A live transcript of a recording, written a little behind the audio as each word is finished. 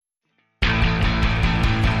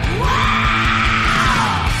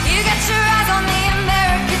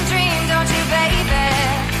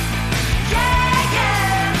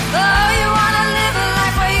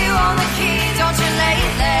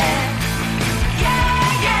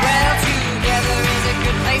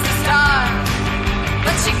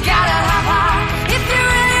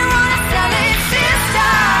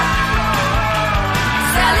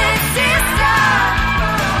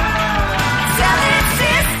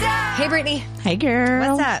Hey, Brittany. Hey,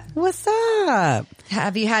 girl. What's up? What's up?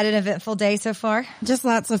 Have you had an eventful day so far? Just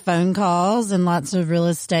lots of phone calls and lots of real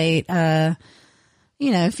estate, fiascos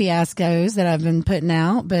that I've been putting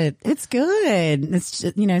out, but it's good. It's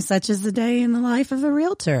just, such is the day in the life of a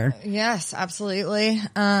realtor. Yes, absolutely.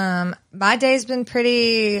 My day's been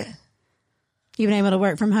pretty... You've been able to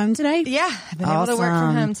work from home today? Yeah, I've been able to work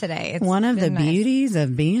from home today. It's one of the nice. beauties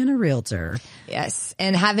of being a realtor. Yes,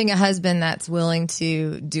 and having a husband that's willing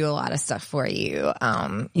to do a lot of stuff for you.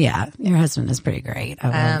 Yeah, your husband is pretty great.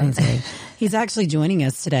 I will say. He's actually joining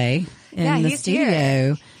us today in the studio.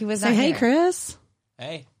 Here. He was Say hey, here. Chris.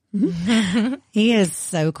 Hey. He is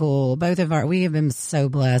so cool. We have been so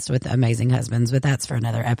blessed with amazing husbands, but that's for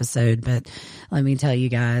another episode. But let me tell you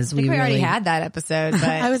guys, I think we already had that episode.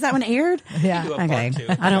 But oh, was that one aired? Yeah. Okay.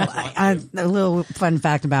 A little fun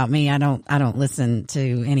fact about me. I don't listen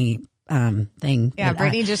to any thing. Yeah,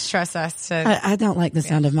 Brittany just trusts us to. I don't like the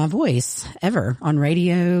sound of my voice ever on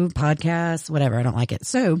radio, podcasts, whatever. I don't like it.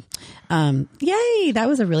 So, yay. That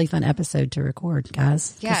was a really fun episode to record,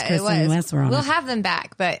 guys. Yeah, Chris it was. and Wes were on We'll it. have them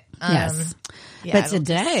back, but Yes. yeah, But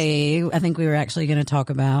today, I think we were actually going to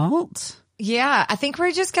talk about. Yeah, I think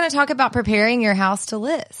we're just going to talk about preparing your house to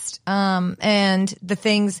list, and the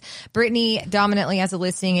things. Brittany dominantly as a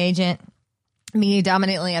listing agent, me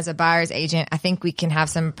dominantly as a buyer's agent. I think we can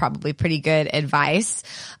have some probably pretty good advice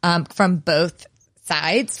from both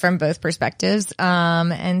sides, from both perspectives.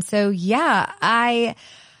 And so, yeah, I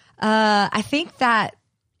think that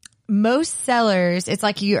most sellers, it's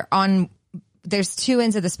like there's two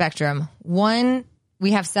ends of the spectrum. One,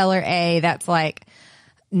 we have seller A that's like,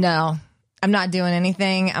 no, I'm not doing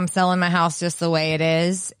anything. I'm selling my house just the way it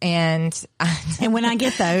is. And when I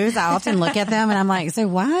get those, I often look at them and I'm like, so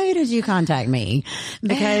why did you contact me?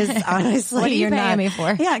 Because honestly, what are you you're paying not, me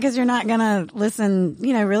for? Yeah, because you're not going to listen,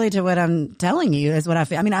 really to what I'm telling you is what I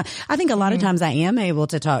feel. I mean, I think a lot of times I am able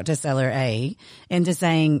to talk to seller A into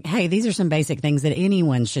saying, hey, these are some basic things that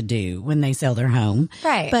anyone should do when they sell their home.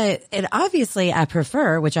 Right. But obviously I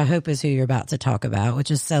prefer, which I hope is who you're about to talk about, which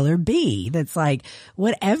is seller B. That's like,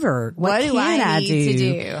 whatever. What do can I I need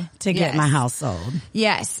do to get Yes. my house sold?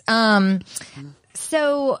 Yes.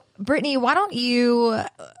 So Brittany, why don't you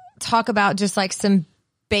talk about just like some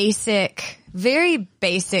very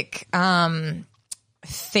basic,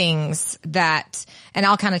 things that, and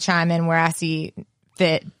I'll kind of chime in where I see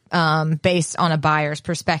fit, based on a buyer's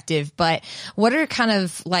perspective, but what are kind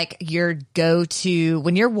of like your go-to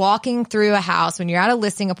when you're walking through a house, when you're at a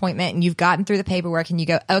listing appointment and you've gotten through the paperwork and you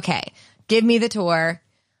go, okay, give me the tour.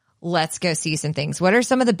 Let's go see some things. What are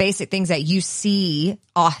some of the basic things that you see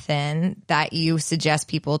often that you suggest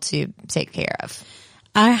people to take care of?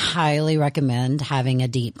 I highly recommend having a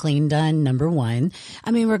deep clean done, number one.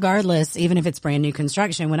 I mean, regardless, even if it's brand new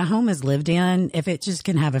construction, when a home is lived in, if it just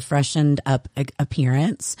can have a freshened up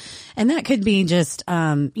appearance, and that could be just,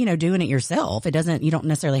 doing it yourself. You don't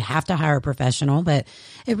necessarily have to hire a professional, but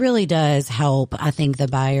it really does help. I think the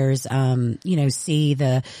buyers, see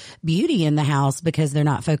the beauty in the house because they're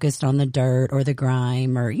not focused on the dirt or the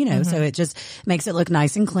grime or, so it just makes it look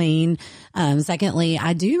nice and clean. Secondly,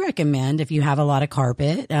 I do recommend if you have a lot of carpet,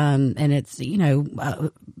 and it's,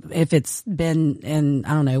 if it's been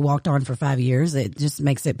walked on for 5 years, it just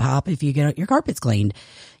makes it pop if you get your carpets cleaned.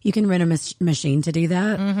 You can rent a machine to do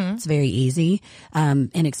that. Mm-hmm. It's very easy,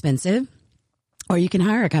 inexpensive. Or you can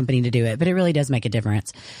hire a company to do it, but it really does make a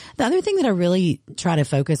difference. The other thing that I really try to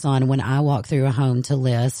focus on when I walk through a home to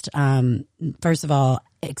list, first of all,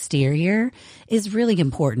 exterior is really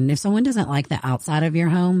important. If someone doesn't like the outside of your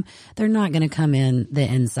home, they're not going to come in the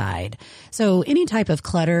inside. So any type of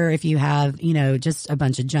clutter, if you have, just a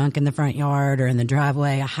bunch of junk in the front yard or in the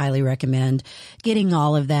driveway, I highly recommend getting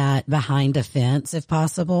all of that behind a fence if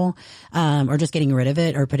possible, or just getting rid of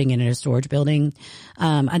it or putting it in a storage building.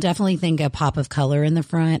 I definitely think a pop of color in the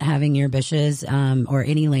front, having your bushes, or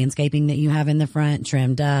any landscaping that you have in the front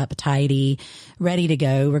trimmed up, tidy, ready to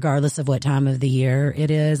go, regardless of what time of the year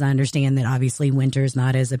it is. I understand that obviously winter is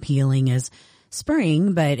not as appealing as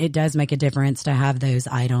spring, but it does make a difference to have those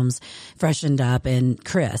items freshened up and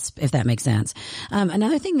crisp, if that makes sense.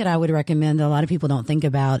 Another thing that I would recommend that a lot of people don't think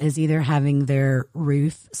about is either having their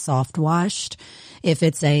roof soft washed. If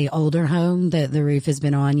it's a older home that the roof has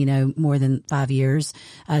been on, more than 5 years,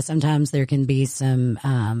 sometimes there can be some,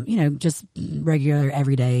 just regular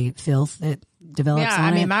everyday filth that develops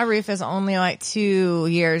on it. My roof is only like 2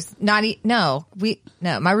 years. No,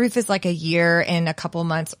 my roof is like a year and a couple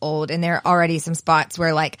months old, and there are already some spots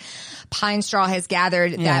where like pine straw has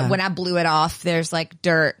gathered that when I blew it off, there's like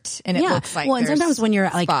dirt and it looks like, and sometimes when you're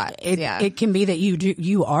like, spots. it can be that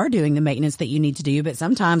you are doing the maintenance that you need to do, but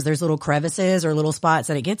sometimes there's little crevices or little spots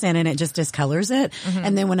that it gets in and it just discolors it.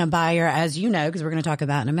 And then when a buyer, as you know, because we're going to talk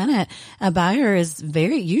about in a minute, a buyer is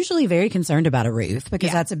usually very concerned about a roof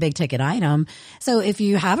because that's a big ticket item. So if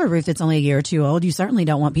you have a roof that's only a year or two old, you certainly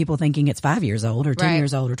don't want people thinking it's 5 years old or 10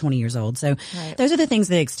 years old or 20 years old. So those are the things,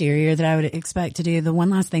 the exterior, that I would expect to do. The one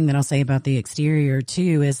last thing that I'll say about the exterior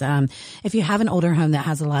too is if you have an older home that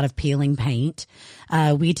has a lot of peeling paint,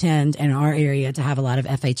 we tend in our area to have a lot of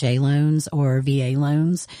FHA loans or VA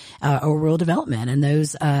loans or rural development, and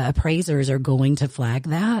those appraisers are going to flag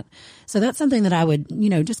that. So that's something that I would,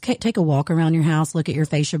 just take a walk around your house, look at your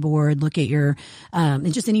fascia board, look at your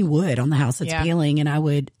and just any wood on the house that's peeling, and I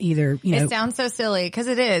would either, It sounds so silly because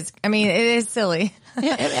it is. I mean, it is silly.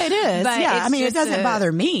 It is. But yeah, I mean, it doesn't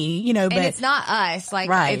bother me, but and it's not us. Like,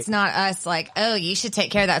 it's not us. Like, oh, you should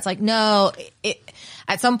take care of that. It's like, no.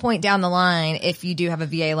 At some point down the line, if you do have a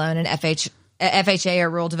VA loan and FHA or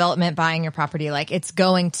rural development buying your property, like you're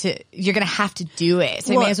going to have to do it.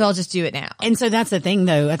 So you may as well just do it now. And so that's the thing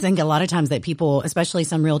though. I think a lot of times that people, especially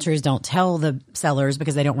some realtors, don't tell the sellers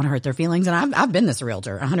because they don't want to hurt their feelings. And I've been this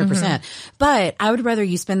realtor 100%, but I would rather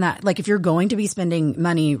you spend that. Like if you're going to be spending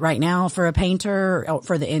money right now for a painter or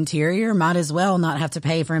for the interior, might as well not have to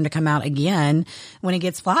pay for him to come out again when it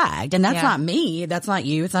gets flagged. And that's not me. That's not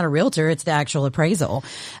you. It's not a realtor. It's the actual appraisal.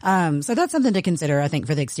 So that's something to consider, I think,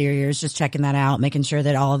 for the exterior is just checking that out, making sure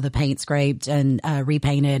that all of the paint scraped and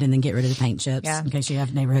repainted, and then get rid of the paint chips in case you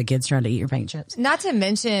have neighborhood kids trying to eat your paint chips. Not to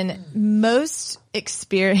mention most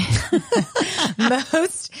experienced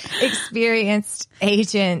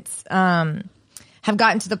agents have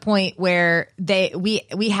gotten to the point where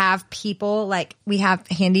we have people, like we have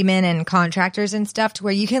handymen and contractors and stuff, to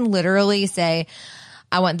where you can literally say,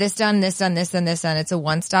 I want this done, this done, this done, this done. It's a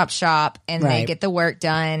one-stop shop, and they get the work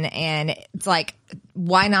done. And it's like,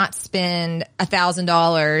 why not spend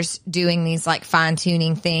 $1,000 doing these like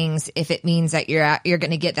fine-tuning things if it means that you're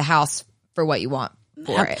going to get the house for what you want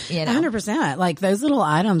for it? 100%. Like those little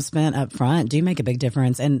items spent up front do make a big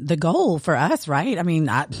difference. And the goal for us, right? I mean,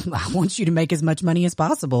 I want you to make as much money as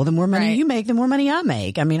possible. The more money you make, the more money I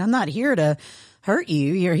make. I mean, I'm not here to hurt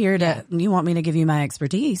you. You're here to, you want me to give you my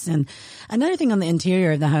expertise. And another thing on the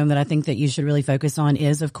interior of the home that I think that you should really focus on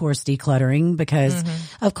is, of course, decluttering, because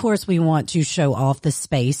of course we want to show off the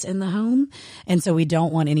space in the home. And so we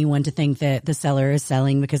don't want anyone to think that the seller is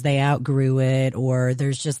selling because they outgrew it or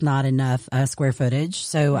there's just not enough square footage.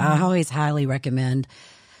 So I always highly recommend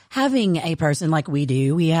having a person like we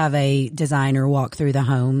do. We have a designer walk through the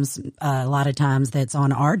homes a lot of times that's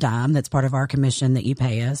on our dime. That's part of our commission that you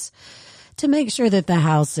pay us, to make sure that the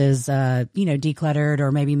house is, decluttered,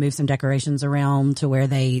 or maybe move some decorations around to where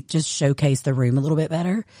they just showcase the room a little bit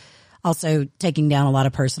better. Also taking down a lot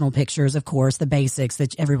of personal pictures, of course, the basics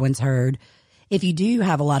that everyone's heard. If you do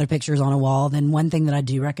have a lot of pictures on a wall, then one thing that I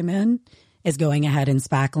do recommend is going ahead and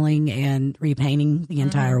spackling and repainting the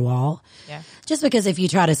entire wall. Yeah. Just because if you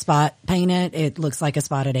try to spot paint it, it looks like a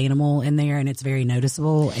spotted animal in there and it's very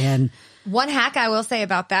noticeable. And one hack I will say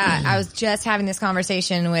about that, I was just having this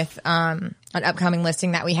conversation with an upcoming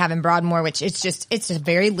listing that we have in Broadmoor, which it's a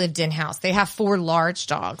very lived in house. They have 4 large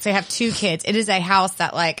dogs. They have 2 kids. It is a house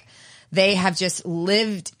that like they have just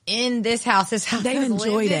lived in this house. This house They've has enjoyed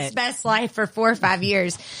lived it. its best life for 4 or 5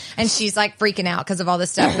 years. And she's like freaking out because of all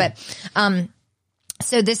this stuff. But,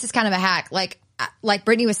 so this is kind of a hack. Like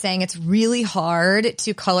Brittany was saying, it's really hard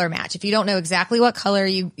to color match. If you don't know exactly what color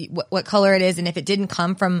what color it is, and if it didn't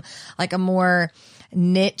come from like a more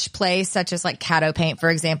niche place, such as like Caddo Paint, for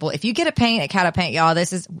example. If you get a paint at Caddo Paint, y'all,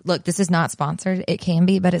 this is not sponsored. It can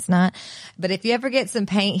be, but it's not. But if you ever get some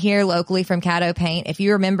paint here locally from Caddo Paint, if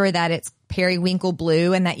you remember that it's periwinkle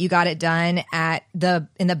blue and that you got it done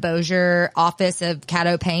in the Bossier office of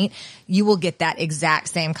Caddo Paint, you will get that exact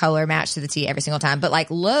same color match to the T every single time. But like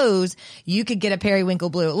Lowe's, you could get a periwinkle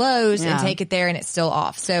blue at Lowe's and take it there and it's still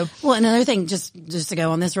off. So, well, another thing, just to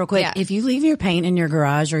go on this real quick, if you leave your paint in your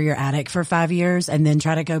garage or your attic for 5 years and then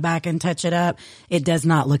try to go back and touch it up, it does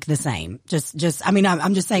not look the same.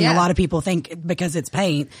 I'm just saying a lot of people think because it's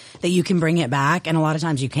paint that you can bring it back, and a lot of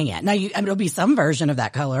times you can't. Now it'll be some version of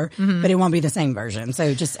that color, but it won't be the same version.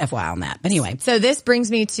 So just FYI on that. But anyway. So this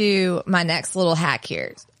brings me to my next little hack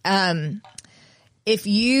here. If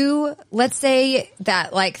let's say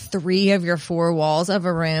that like 3 of your 4 walls of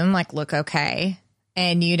a room like look okay,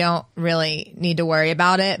 and you don't really need to worry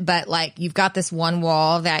about it. But like, you've got this one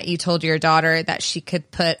wall that you told your daughter that she could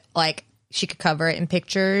put, like, she could cover it in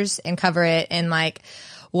pictures and cover it in like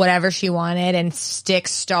whatever she wanted and stick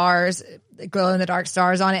stars, glow in the dark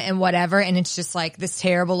stars on it and whatever. And it's just like this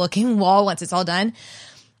terrible looking wall once it's all done.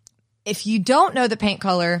 If you don't know the paint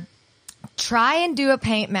color, try and do a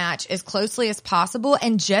paint match as closely as possible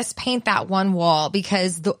and just paint that one wall,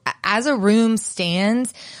 because as a room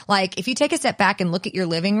stands, like if you take a step back and look at your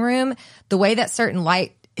living room, the way that certain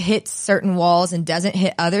light hits certain walls and doesn't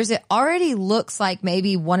hit others, it already looks like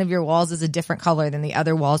maybe one of your walls is a different color than the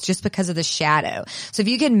other walls just because of the shadow. So if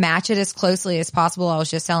you can match it as closely as possible, I was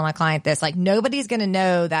just telling my client this, like nobody's going to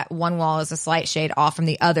know that one wall is a slight shade off from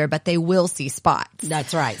the other, but they will see spots.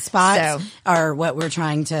 That's right. Spots are what we're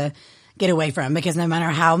trying to get away from, because no matter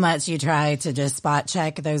how much you try to just spot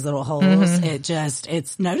check those little holes,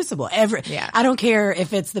 it's noticeable. I don't care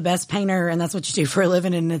if it's the best painter and that's what you do for a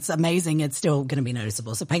living and it's amazing, it's still going to be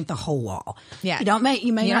noticeable. So paint the whole wall. Yeah.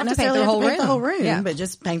 You may not necessarily have to paint the whole room, but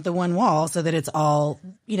just paint the one wall so that it's all,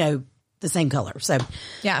 the same color. So,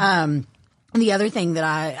 the other thing that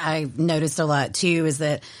I noticed a lot too is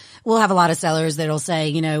that we'll have a lot of sellers that'll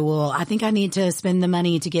say, well, I think I need to spend the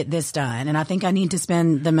money to get this done. And I think I need to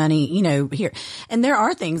spend the money, here. And there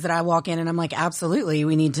are things that I walk in and I'm like, absolutely,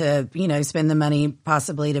 we need to, spend the money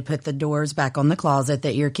possibly to put the doors back on the closet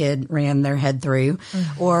that your kid ran their head through.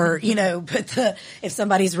 Or, if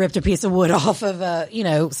somebody's ripped a piece of wood off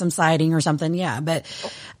of some siding or something. Yeah. But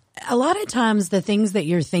a lot of times the things that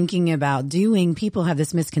you're thinking about doing, people have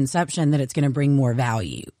this misconception that it's going to bring more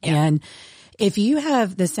value. Yeah. And if you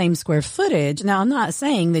have the same square footage, now I'm not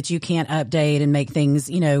saying that you can't update and make things,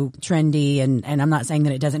 trendy, and I'm not saying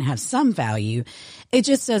that it doesn't have some value. It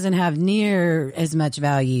just doesn't have near as much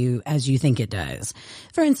value as you think it does.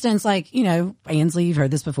 For instance, like, Ansley, you've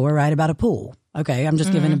heard this before, right? About a pool. Okay. I'm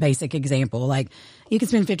just giving a basic example. Like, you could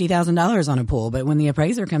spend $50,000 on a pool, but when the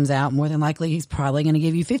appraiser comes out, more than likely he's probably going to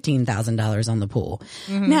give you $15,000 on the pool.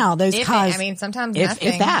 Now, those sometimes nothing.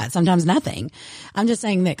 If that, sometimes nothing. I'm just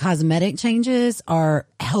saying that cosmetic changes are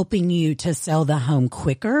helping you to sell the home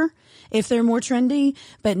quicker if they're more trendy,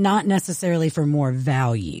 but not necessarily for more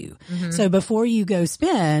value. So before you go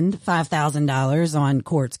spend $5,000 on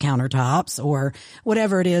quartz countertops or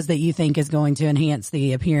whatever it is that you think is going to enhance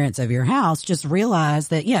the appearance of your house, just realize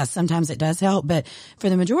that, yes, sometimes it does help, but for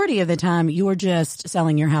the majority of the time, you're just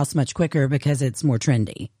selling your house much quicker because it's more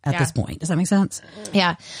trendy at this point. Does that make sense?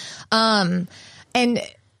 Yeah. And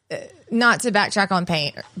not to backtrack on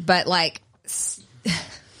paint, but like,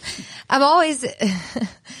 I'm always...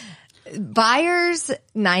 Buyers,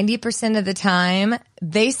 90% of the time,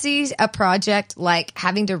 they see a project like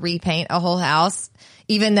having to repaint a whole house,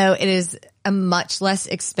 even though it is a much less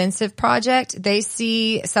expensive project. They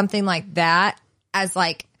see something like that as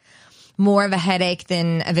like more of a headache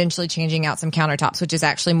than eventually changing out some countertops, which is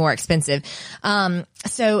actually more expensive.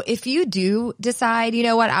 So if you do decide,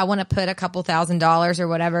 I want to put a couple $1,000s or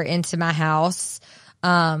whatever into my house,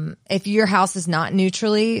 if your house is not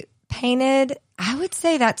neutrally painted, I would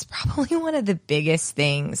say that's probably one of the biggest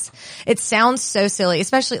things. It sounds so silly,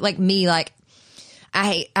 especially like me, like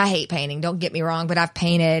I hate painting, don't get me wrong, but I've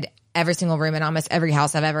painted every single room in almost every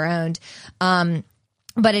house I've ever owned.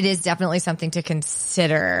 But it is definitely something to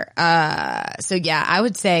consider. So yeah, I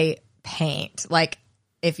would say paint. Like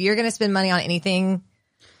if you're going to spend money on anything,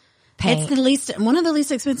 paint. It's one of the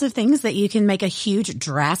least expensive things that you can make a huge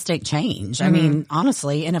drastic change. I mean,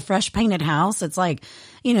 honestly, in a fresh painted house, it's like,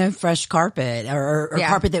 fresh carpet or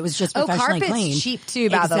carpet that was just professionally cleaned. Cheap too,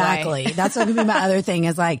 by the way. Exactly. That's going to be my other thing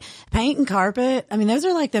is like paint and carpet. I mean, those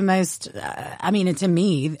are like the most, to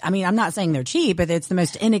me, I'm not saying they're cheap, but it's the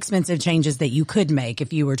most inexpensive changes that you could make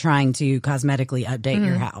if you were trying to cosmetically update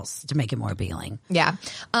your house to make it more appealing. Yeah.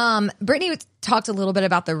 Brittany talked a little bit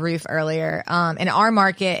about the roof earlier. In our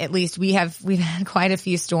market, at least we've had quite a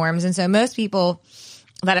few storms. And so most people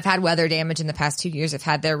that have had weather damage in the past 2 years have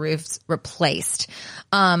had their roofs replaced.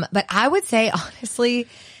 But I would say, honestly,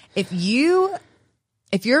 if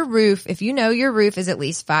your roof is at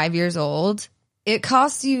least 5 years old, it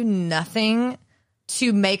costs you nothing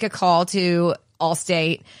to make a call to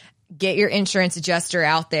Allstate, get your insurance adjuster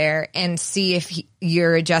out there and see if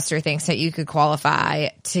your adjuster thinks that you could qualify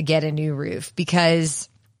to get a new roof, because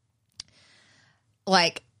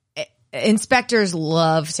like inspectors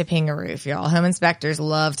love to ping a roof, y'all. Home inspectors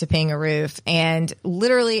love to ping a roof. And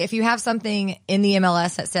literally, if you have something in the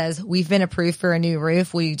MLS that says we've been approved for a new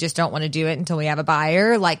roof, we just don't want to do it until we have a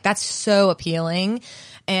buyer, like that's so appealing.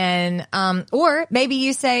 And or maybe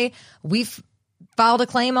you say we've filed a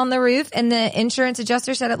claim on the roof, and the insurance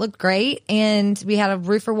adjuster said it looked great, and we had a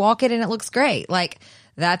roofer walk it and it looks great. Like,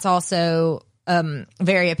 that's also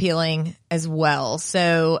very appealing as well.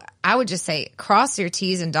 So I would just say cross your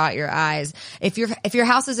T's and dot your I's. If your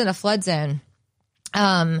house is in a flood zone,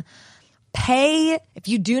 if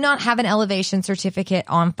you do not have an elevation certificate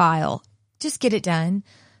on file, just get it done,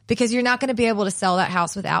 because you're not going to be able to sell that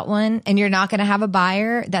house without one, and you're not going to have a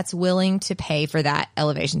buyer that's willing to pay for that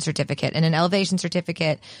elevation certificate. And an elevation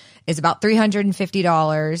certificate is about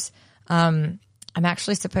 $350. I'm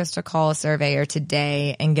actually supposed to call a surveyor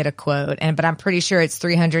today and get a quote, but I'm pretty sure it's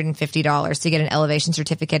 $350 to get an elevation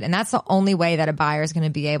certificate. And that's the only way that a buyer is going to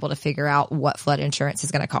be able to figure out what flood insurance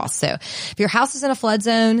is going to cost. So if your house is in a flood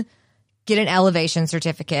zone, get an elevation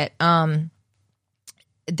certificate.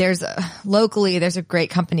 There's a great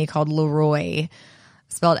company called Leroy,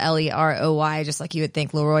 spelled Leroy, just like you would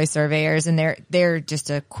think, Leroy Surveyors. And they're just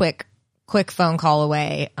a quick phone call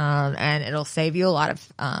away. And it'll save you a lot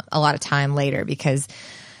of time later, because,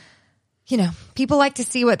 people like to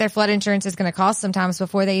see what their flood insurance is going to cost sometimes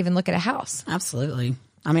before they even look at a house. Absolutely.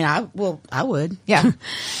 I mean, I would. Yeah.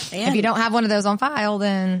 If you don't have one of those on file,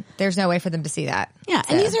 then there's no way for them to see that. Yeah.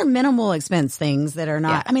 So. And these are minimal expense things that are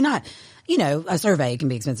not, a survey can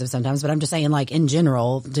be expensive sometimes, but I'm just saying, like, in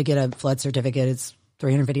general, to get a flood certificate, it's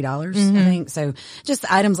 $350, I think. So just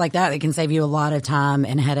items like that can save you a lot of time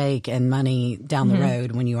and headache and money down the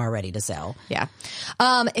road when you are ready to sell. Yeah.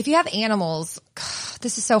 If you have animals,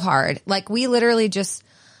 this is so hard. Like, we just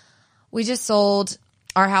sold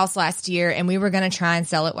our house last year, and we were going to try and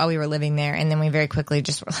sell it while we were living there. And then we very quickly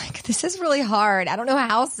just were like, this is really hard. I don't know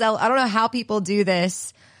how people do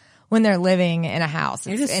this when they're living in a house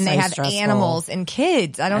and they have animals and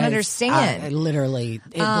kids. I don't understand. It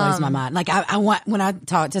blows my mind. Like, I want, when I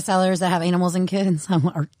talk to sellers that have animals and kids,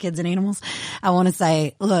 or kids and animals, I want to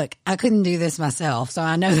say, look, I couldn't do this myself. So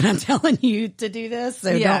I know that I'm telling you to do this.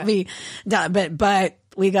 So don't be, but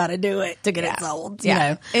we got to do it to get it sold. You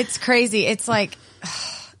know? It's crazy. It's like,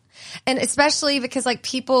 and especially because, like,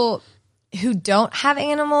 people who don't have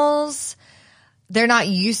animals, they're not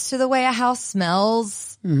used to the way a house smells.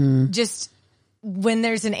 Just when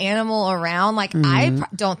there's an animal around, like, I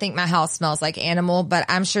don't think my house smells like animal, but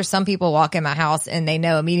I'm sure some people walk in my house and they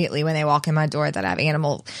know immediately when they walk in my door that I have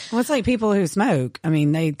animals. Well, it's like people who smoke. I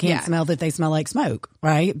mean, they can't smell that they smell like smoke,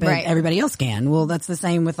 right? But everybody else can. Well, that's the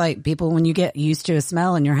same with, like, people when you get used to a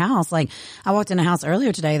smell in your house. Like, I walked in a house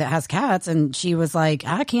earlier today that has cats, and she was like,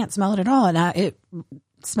 I can't smell it at all. And it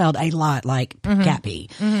smelled a lot like cat pee.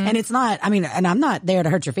 And it's not, and I'm not there to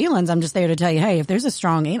hurt your feelings. I'm just there to tell you, hey, if there's a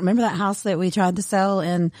strong, remember that house that we tried to sell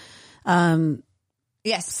in,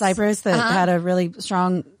 Cypress that had a really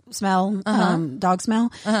strong smell, dog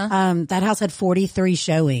smell? That house had 43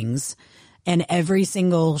 showings. And every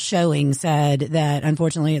single showing said that,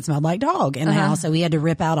 unfortunately, it smelled like dog in the house. So we had to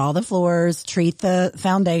rip out all the floors, treat the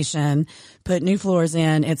foundation, put new floors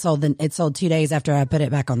in. It sold 2 days after I put it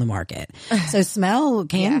back on the market. So smell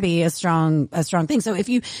can be a strong thing. So if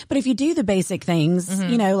you do the basic things,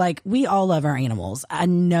 like, we all love our animals. I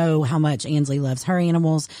know how much Ansley loves her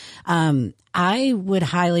animals. I would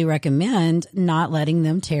highly recommend not letting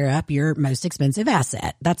them tear up your most expensive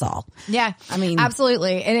asset. That's all. Yeah.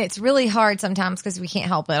 Absolutely. And it's really hard sometimes because we can't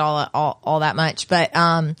help it all that much. But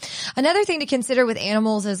another thing to consider with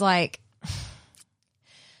animals is, like,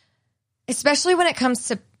 especially when it comes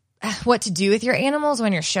to what to do with your animals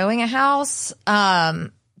when you're showing a house,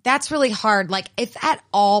 that's really hard. Like, if at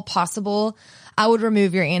all possible, I would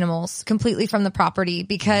remove your animals completely from the property,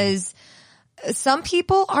 because some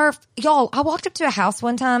people are, I walked up to a house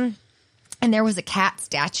one time and there was a cat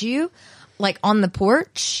statue, like, on the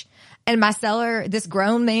porch. And my buyer, this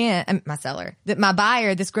grown man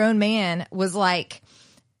was like,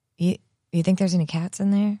 you think there's any cats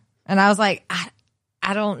in there? And I was like,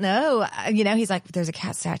 I don't know. He's like, there's a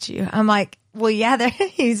cat statue. I'm like, well, yeah,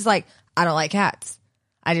 he's like, I don't like cats.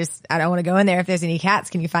 I don't want to go in there if there's any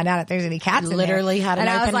cats. Can you find out if there's any cats in there? Literally had an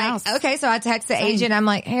open house. Okay, so I text the agent. I'm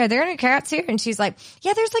like, hey, are there any cats here? And she's like,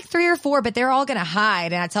 yeah, there's like 3 or 4, but they're all going to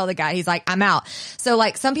hide. And I tell the guy, he's like, I'm out. So,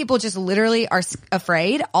 like, some people just literally are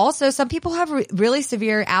afraid. Also, some people have really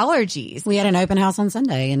severe allergies. We had an open house on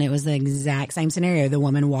Sunday, and it was the exact same scenario. The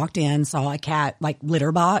woman walked in, saw a cat, like,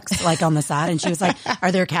 litter box, like, on the side, and she was like,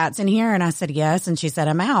 are there cats in here? And I said, yes. And she said,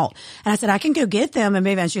 I'm out. And I said, I can go get them.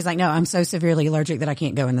 And she was like, no, I'm so severely allergic that I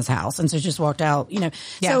can't go in this house. And so just walked out,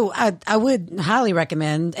 So I would highly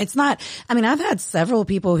recommend. It's not, I've had several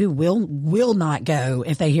people who will not go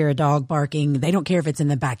if they hear a dog barking. They don't care if it's in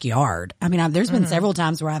the backyard. There's been several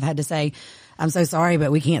times where I've had to say, I'm so sorry,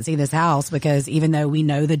 but we can't see this house because even though we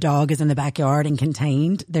know the dog is in the backyard and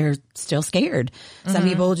contained, they're still scared. Some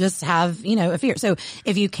people just have, a fear. So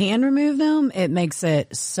if you can remove them, it makes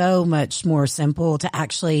it so much more simple to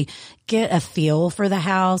actually get a feel for the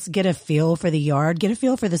house, get a feel for the yard, get a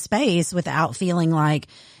feel for the space without feeling like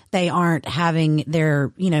they aren't having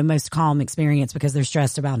their, most calm experience because they're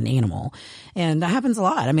stressed about an animal. And that happens a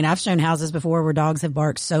lot. I mean, I've shown houses before where dogs have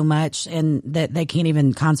barked so much and that they can't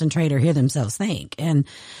even concentrate or hear themselves think. And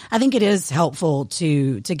I think it is helpful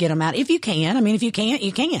to get them out if you can. I mean, if you can't,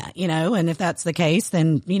 you can't, and if that's the case,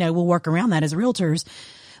 then, we'll work around that as realtors.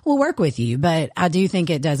 We'll work with you. But I do think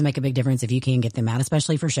it does make a big difference if you can get them out,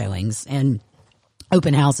 especially for showings and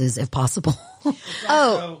open houses if possible.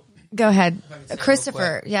 Oh, go ahead.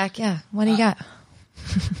 Christopher. Yeah. What do you got?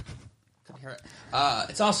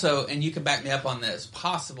 It's also, and you can back me up on this,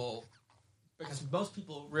 possible, because most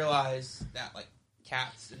people realize that, like,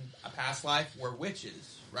 cats in a past life were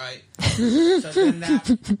witches, right? So then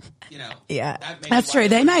that, Yeah. That's true.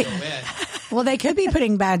 They might. Well, they could be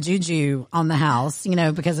putting bad juju on the house,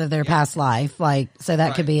 because of their past life. So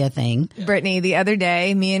that could be a thing. Yeah. Brittany, the other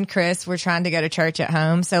day, me and Chris were trying to go to church at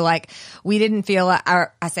home. So we didn't feel like,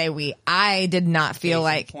 I did not feel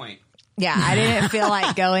like, point. Yeah, I didn't feel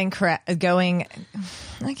like going.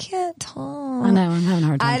 I can't talk. I know, I'm having a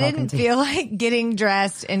hard time. I didn't feel like getting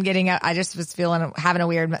dressed and getting up. I just was having a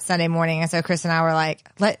weird Sunday morning. And so Chris and I were like,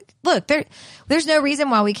 look, there's no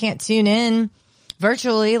reason why we can't tune in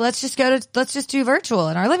virtually. Let's just do virtual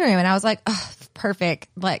in our living room. And I was like, oh, perfect.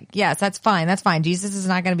 Yes, that's fine. That's fine. Jesus is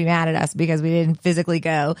not going to be mad at us because we didn't physically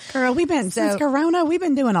go. Girl, since Corona, we've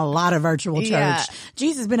been doing a lot of virtual church. Yeah.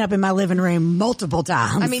 Jesus has been up in my living room multiple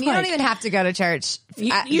times. I mean, you don't even have to go to church.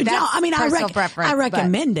 You don't. I mean, I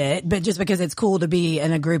recommend it, but just because it's cool to be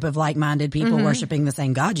in a group of like-minded people worshiping the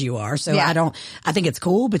same God you are. So I think it's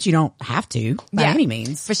cool, but you don't have to by any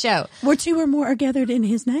means. For sure. Where two or more are gathered in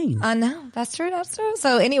his name. No, that's true. That's true.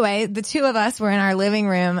 So anyway, the two of us were in our living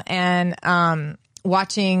room and,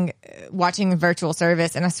 watching virtual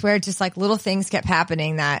service, and I swear just little things kept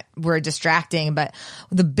happening that were distracting. But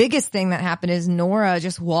the biggest thing that happened is Nora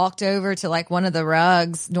just walked over to one of the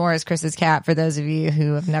rugs. Nora's Chris's cat, for those of you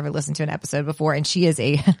who have never listened to an episode before, and she is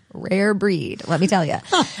a rare breed, let me tell you.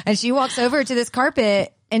 And she walks over to this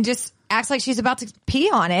carpet and just acts like she's about to pee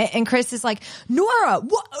on it. And Chris is like, Nora,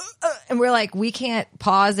 what? And we're like, we can't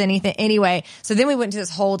pause anything. Anyway, so then we went into this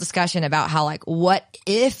whole discussion about how what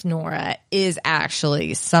if Nora is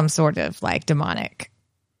actually some sort of demonic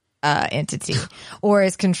entity or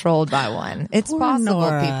is controlled by one. It's Poor possible,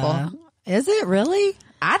 Nora. people. Is it really?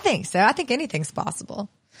 I think so. I think anything's possible.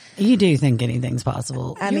 You do think anything's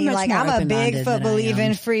possible. I mean, I'm a Bigfoot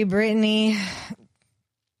believing, Free Britney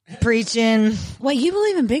preaching. Wait, you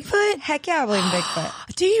believe in Bigfoot? Heck yeah, I believe in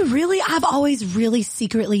Bigfoot. Do you really? I've always really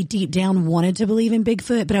secretly deep down wanted to believe in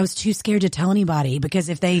Bigfoot, but I was too scared to tell anybody because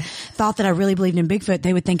if they thought that I really believed in Bigfoot,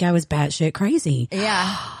 they would think I was batshit crazy.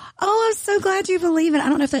 Yeah. Oh, I'm so glad you believe it. I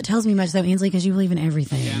don't know if that tells me much though, Ainsley, because you believe in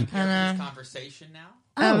everything. Yeah, I'm here for this conversation now.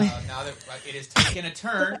 Now that it has taken a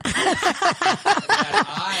turn, that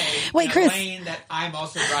I Wait, Chris, lane that I'm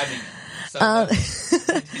also driving in. So,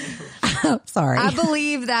 sorry. I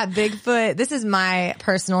believe that Bigfoot, this is my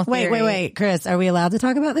personal theory. Wait, Chris, are we allowed to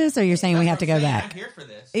talk about this or you're saying we have to go back? I'm here for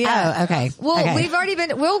this. Yeah. Oh, okay. Well, okay. we've already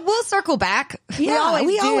been, we'll circle back. Yeah,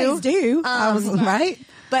 we always do. Right.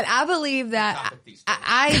 But I believe that,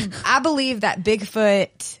 I believe that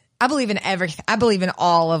Bigfoot, I believe in everything. I believe in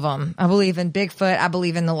all of them. I believe in Bigfoot. I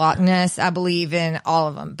believe in the Loch Ness. I believe in all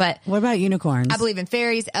of them. But what about unicorns? I believe in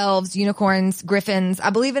fairies, elves, unicorns, griffins.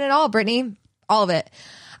 I believe in it all, Brittany. All of it.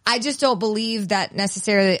 I just don't believe that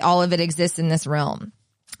necessarily all of it exists in this realm.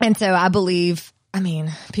 And so I believe,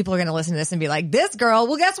 people are going to listen to this and be like, this girl,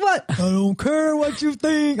 well, guess what? I don't care what you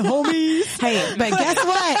think, homies. Hey, but guess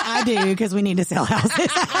what? I do, because we need to sell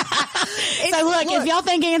houses. So look, if y'all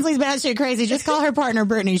think Ainsley's batshit crazy, just call her partner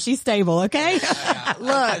Brittany. She's stable, okay? Yeah. Look.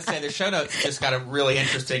 I was going to say, the show notes just got really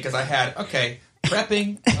interesting because I had,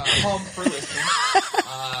 prepping home for listening.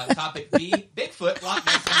 Topic B, Bigfoot, Loch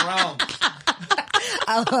Ness, and Rome.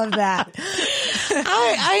 I love that.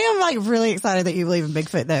 I am really excited that you believe in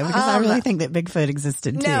Bigfoot though, because I really think that Bigfoot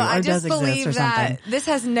existed too. No, I or just does believe exist or that something. this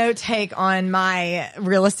has no take on my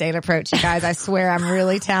real estate approach, you guys. I swear I'm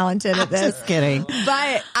really talented at this. Just kidding.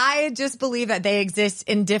 But I just believe that they exist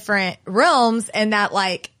in different realms and that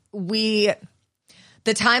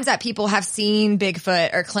the times that people have seen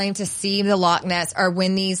Bigfoot or claim to see the Loch Ness are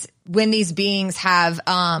when these beings have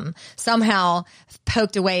somehow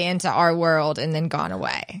poked away into our world and then gone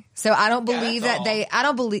away. So I don't believe that's all. I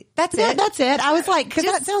don't believe that's Yeah, it. that's it. I was like, because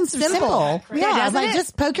that sounds simple. Yeah, doesn't like it?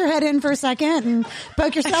 just poke your head in for a second and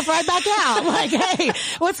poke yourself right back out. Like, hey,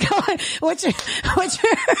 what's going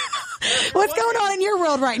on in your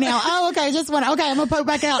world right now? Oh, okay, I'm gonna poke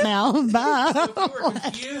back out now. Bye. So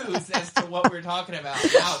if you were confused as to what we're talking about,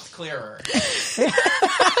 now it's clearer.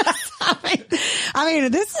 I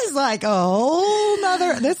mean, this is like a whole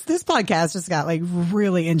nother. This podcast just got like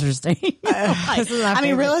really interesting. This is my I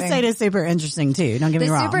mean, real favorite estate is super interesting too. Don't get me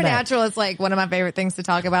The wrong. supernatural is like one of my favorite things to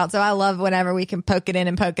talk about. So I love whenever we can poke it in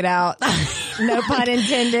and poke it out. No pun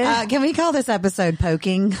intended. Can we call this episode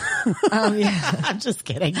poking? Yeah. I'm just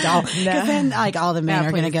kidding, don't. Because then, like, all the men No,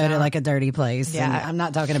 are going to please go to don't. like a dirty place. Yeah. And I'm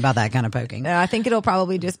not talking about that kind of poking. No, I think it'll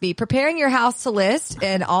probably just be preparing your house to list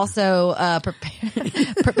and also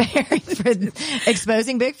preparing for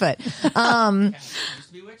exposing Bigfoot. Used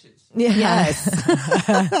to be witches. Yes.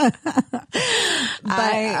 But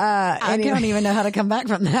I anyway. don't even know how to come back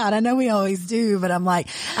from that. I know we always do, but I'm like,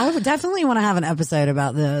 I would definitely want to have an episode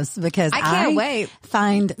about this because I can't wait.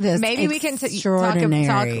 Find this Maybe we can talk.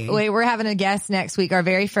 extraordinary. Wait, we're having a guest next week, our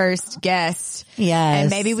very first guest. Yes. And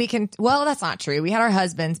maybe we can, well, that's not true. We had our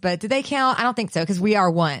husbands, but do they count? I don't think so because we are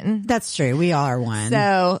one. That's true. We are one.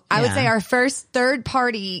 So I would Yeah. say our first third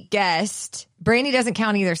party guest, Brandy doesn't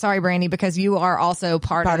count either. Sorry, Brandy, because you are also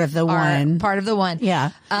part of the one. Part of the one.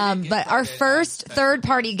 Yeah. But our first third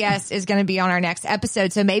party guest is going to be on our next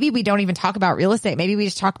episode. So maybe we don't even talk about real estate. Maybe we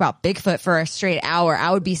just talk about Bigfoot for a straight hour.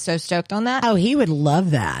 I would be so stoked on that. Oh, he would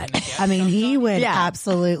love that. I mean, he would Yeah.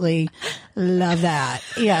 absolutely love that.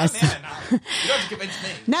 Yes. Man, you don't have to convince me.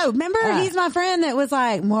 No, remember he's my friend that was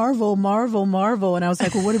like, Marvel. And I was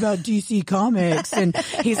like, well, what about DC Comics? And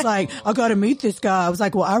he's like, I got to meet this guy. I was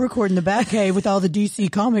like, well, I record in the Batcave with all the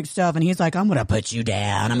DC Comics stuff. And he's like, I'm going to put you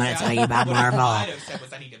down. I'm going to tell you about What I Marvel. might have said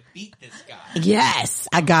was I need to beat this guy. Yes,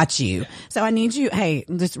 I got you. So I need you, hey,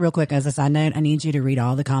 just real quick as a side note, I need you to read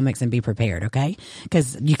all the comics and be prepared, okay?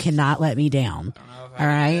 Because you cannot let me down. All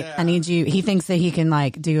right? I need you, he thinks that he can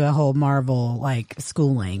like do a whole Marvel like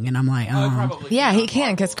schooling. And I'm like, I oh. probably Yeah, he cannot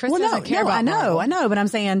can because Marvel. Chris Well, doesn't care about Marvel. I know, but I'm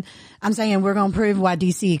saying we're going to prove why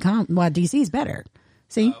DC is better.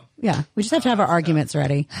 See? Yeah. We just have to have our arguments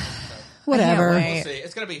ready. Whatever. wait. We'll see.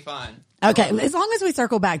 It's going to be fun. Okay, as long as we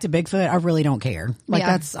circle back to Bigfoot, I really don't care. Like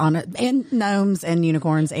Yeah. that's on it, and gnomes and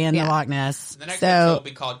unicorns and the Loch Ness. The next So- episode will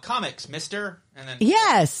be called Comics, Mister. And then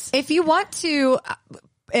Yes, If you want to,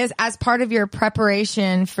 as part of your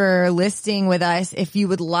preparation for listing with us, if you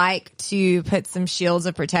would like to put some shields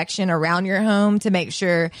of protection around your home to make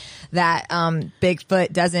sure that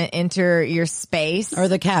Bigfoot doesn't enter your space or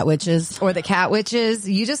the cat witches. or the cat witches,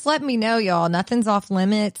 you just let me know, y'all. Nothing's off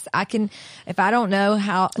limits. I can, if I don't know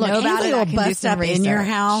how Look, know about Ainsley it, I will can do bust some up in your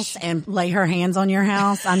research. house and lay her hands on your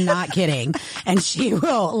house. I'm not kidding, and she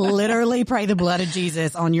will literally pray the blood of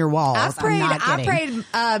Jesus on your walls. I'm not I kidding.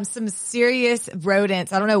 prayed some serious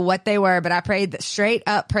rodents. I don't know what they were, but I prayed straight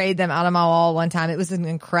up, prayed them out of my wall one time. It was an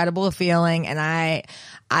incredible feeling, and I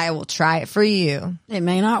will try it for you. It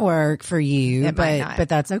may not work for you, It might not. but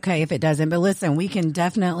that's okay if it doesn't. But listen, we can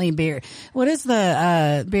definitely bury. What is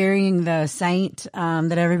the burying the saint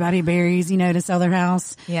that everybody buries? You know, to sell their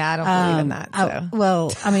house. Yeah, I don't believe in that. So.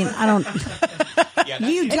 Well, I mean, I don't. Yeah,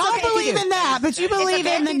 that's You it. don't okay if you believe do. in that, but you believe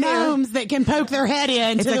okay in if the you do. gnomes that can poke their head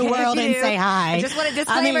into the Okay if world you and do. say hi. I just want a I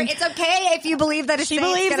disclaimer. mean, It's okay if you believe that a she saint's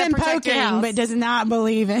believes gonna in protect your poking, house. but does not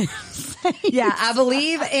believe in. Yeah, I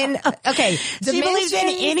believe in. Okay, She believes in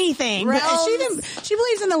dimensions, anything. But realms. she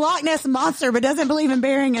believes in the Loch Ness monster, but doesn't believe in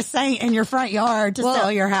burying a saint in your front yard to Well,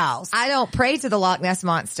 sell your house. I don't pray to the Loch Ness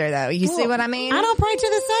monster, though. You see what I mean? I don't pray to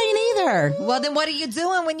the saint either. Well, then what are you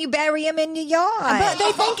doing when you bury him in your yard? But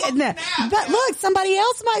they think, but look, somebody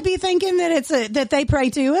else might be thinking that that they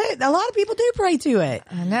pray to it. A lot of people do pray to it.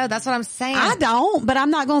 I know, that's what I'm saying. I don't, but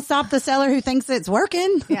I'm not going to stop the seller who thinks it's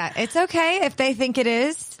working. Yeah, it's okay if they think it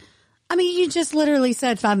is. I mean, you just literally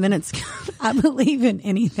said 5 minutes ago, I believe in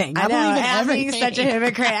anything. I believe in everything. Everybody's such a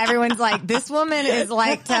hypocrite. Everyone's like, this woman is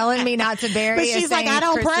like telling me not to bury. But a she's like, Saint I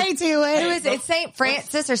don't Christopher- pray to it. Who is it? It's Saint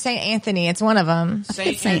Francis or Saint Anthony? It's one of them.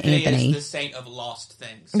 Saint Saint Anthony, Anthony. is the saint of lost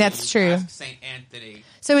things. So That's you true. ask Saint Anthony.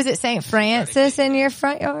 So is it Saint Francis in your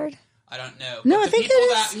front yard? I don't know. No, But I the think people it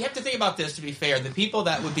that is. you have to think about this. To be fair, the people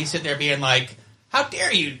that would be sitting there being like, "How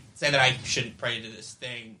dare you say that I shouldn't pray to this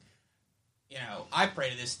thing?" You know, I pray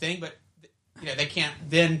to this thing, but you know they can't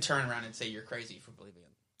then turn around and say you're crazy for believing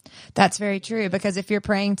it. That's very true because if you're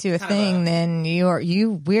praying to a Kind of thing, a-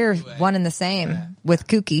 then we're one and the same with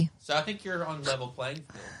kooky. So I think you're on level playing field.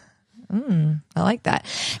 I like that.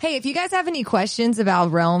 Hey, if you guys have any questions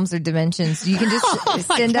about realms or dimensions, you can just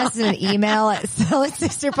send us an email at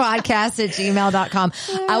sellandsisterpodcast@gmail.com.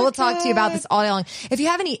 I will talk to you about this all day long. If you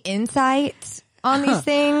have any insights on these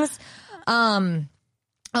things, oh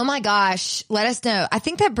my gosh, let us know. I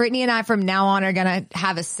think that Brittany and I from now on are going to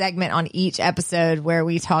have a segment on each episode where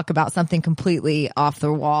we talk about something completely off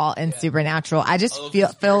the wall and supernatural. I just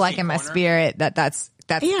feel like in my spirit that's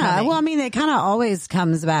coming. Well, I mean, it kind of always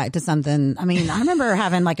comes back to something. I mean, I remember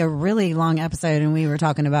having like a really long episode and we were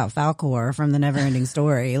talking about Falkor from the Neverending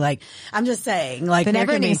Story. Like, I'm just saying, like, the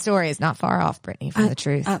Neverending Story is not far off, Brittany, from the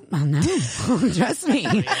truth. I know. Trust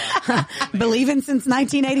me. Believing since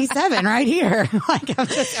 1987 right here. Like, I'm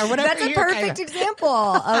just, or whatever. That's a perfect example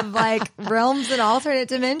of like realms and alternate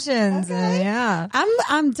dimensions. Okay. Yeah.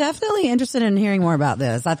 I'm definitely interested in hearing more about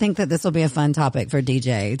this. I think that this will be a fun topic for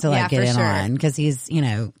DJ to like get in on because he's,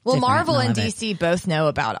 well, Marvel and DC both know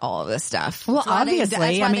about all of this stuff. Well,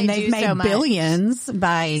 obviously, I mean, they've made billions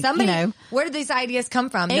by, where did these ideas come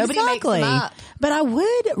from? Nobody makes them up. But I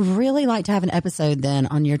would really like to have an episode then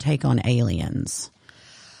on your take on aliens.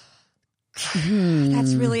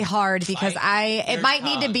 That's really hard because it might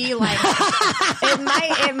need to be like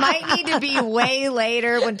it might need to be way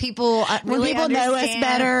later when people really know us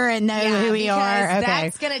better and know who we are. Okay,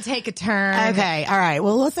 that's gonna take a turn. Okay, all right.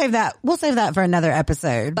 Well, we'll save that for another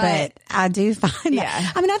episode. But I do find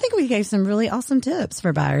that. I mean, I think we gave some really awesome tips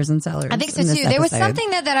for buyers and sellers. I think so too. There was something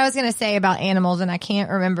that I was gonna say about animals, and I can't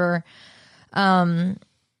remember.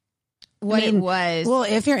 What it was. Well,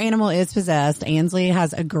 if your animal is possessed, Ansley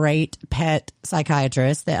has a great pet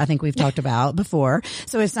psychiatrist that I think we've talked about before.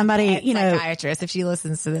 So if somebody, psychiatrist, if she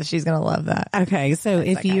listens to this, she's going to love that. Okay. So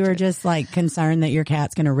if you are just like concerned that your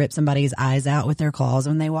cat's going to rip somebody's eyes out with their claws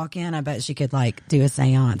when they walk in, I bet she could like do a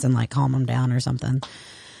seance and like calm them down or something.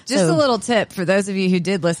 Just a little tip for those of you who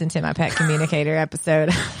did listen to my pet communicator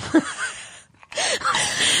episode.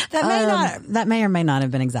 That may or may not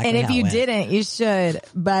have been exactly. And if you didn't, you should.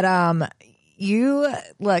 But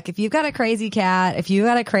if you've got a crazy cat, if you've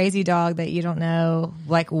got a crazy dog that you don't know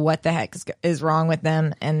like what the heck is wrong with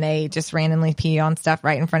them, and they just randomly pee on stuff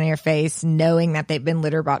right in front of your face, knowing that they've been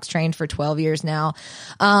litter box trained for 12 years now,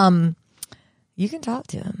 you can talk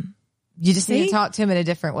to them. You just need to talk to them in a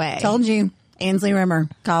different way. Told you, Ansley Rimmer,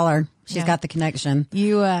 call her. She's got the connection.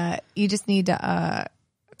 You just need to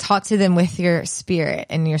talk to them with your spirit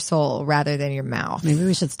and your soul rather than your mouth. Maybe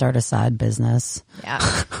we should start a side business. Yeah.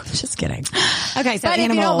 Just kidding. Okay, so but if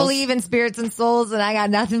you don't believe in spirits and souls, then I got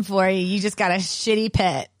nothing for you. You just got a shitty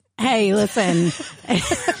pet. Hey, listen.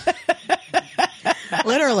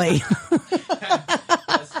 Literally.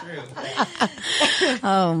 That's true.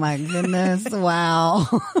 Oh my goodness. Wow.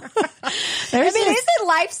 Isn't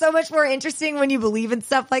life so much more interesting when you believe in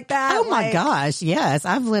stuff like that? Oh my gosh, yes.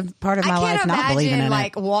 I've lived part of my life not believing in it. I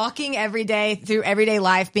can't imagine walking every day through everyday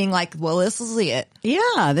life being like, well, this is it.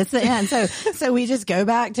 Yeah, that's the end. So we just go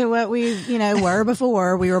back to what we, were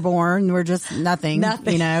before we were born. We're just nothing. Like,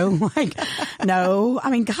 no. I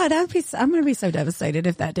mean, God, I'm going to be so devastated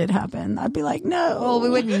if that did happen. I'd be like, no. Well, we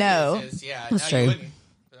wouldn't know. That's true.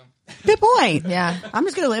 Good point. Yeah. I'm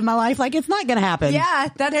just going to live my life like it's not going to happen. Yeah.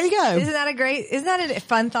 There you go. Isn't that a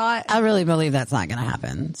fun thought? I really believe that's not going to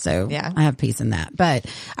happen. So I have peace in that. But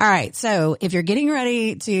all right. So if you're getting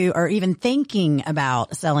ready to, or even thinking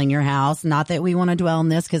about selling your house, not that we want to dwell on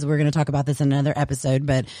this because we're going to talk about this in another episode,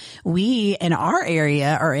 but we in our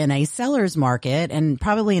area are in a seller's market, and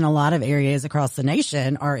probably in a lot of areas across the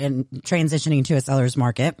nation are in transitioning to a seller's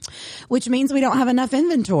market, which means we don't have enough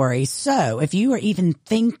inventory. So if you are even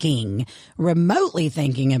remotely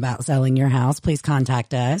thinking about selling your house, please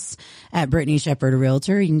contact us at Brittany Shepherd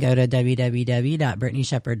Realtor. You can go to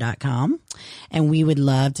www.brittanyshepard.com, and we would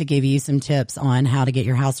love to give you some tips on how to get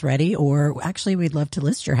your house ready, or actually we'd love to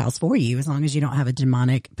list your house for you as long as you don't have a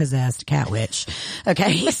demonic possessed cat witch.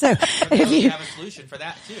 Okay. So if you have a solution for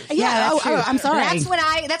that too. Yeah. I'm sorry.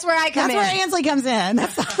 That's where I come in. That's where Ansley comes in.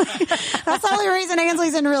 That's the only reason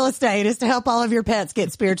Ansley's in real estate is to help all of your pets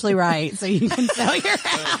get spiritually right so you can sell your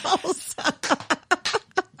house.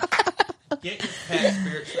 Get your pet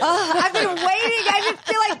spiritually. I've been waiting. I just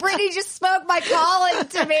feel like Brittany just spoke my calling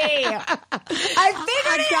to me.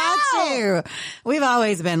 I got you. We've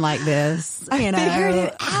always been like this. I figured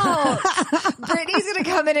it out. Brittany's going to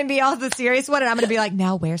come in and be all the serious one, and I'm going to be like,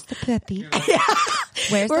 now where's the puppy?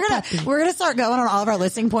 Where's the puppy? We're going to start going on all of our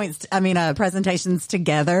listing points, presentations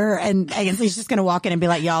together, and Ainsley's just going to walk in and be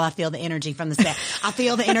like, y'all, I feel the energy from the set. I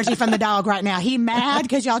feel the energy from the dog right now. He mad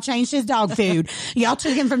because y'all changed his dog food. Y'all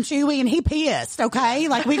took him from Chewy and he pissed, okay?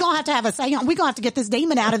 Like, we're going to have a seance. We're going to have to get this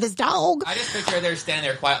demon out of this dog. I just picture her there standing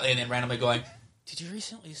there quietly and then randomly going, "Did you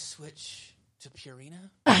recently switch to Purina?"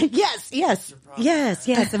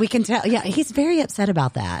 Yes. We can tell. Yeah, he's very upset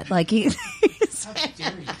about that. Like How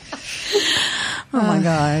dare you? oh my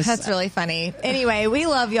gosh. That's really funny. Anyway, we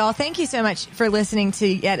love y'all. Thank you so much for listening to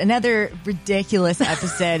yet another ridiculous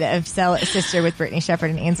episode of Sell It Sister with Brittany Shepherd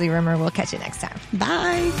and Ansley Rimmer. We'll catch you next time.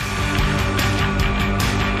 Bye.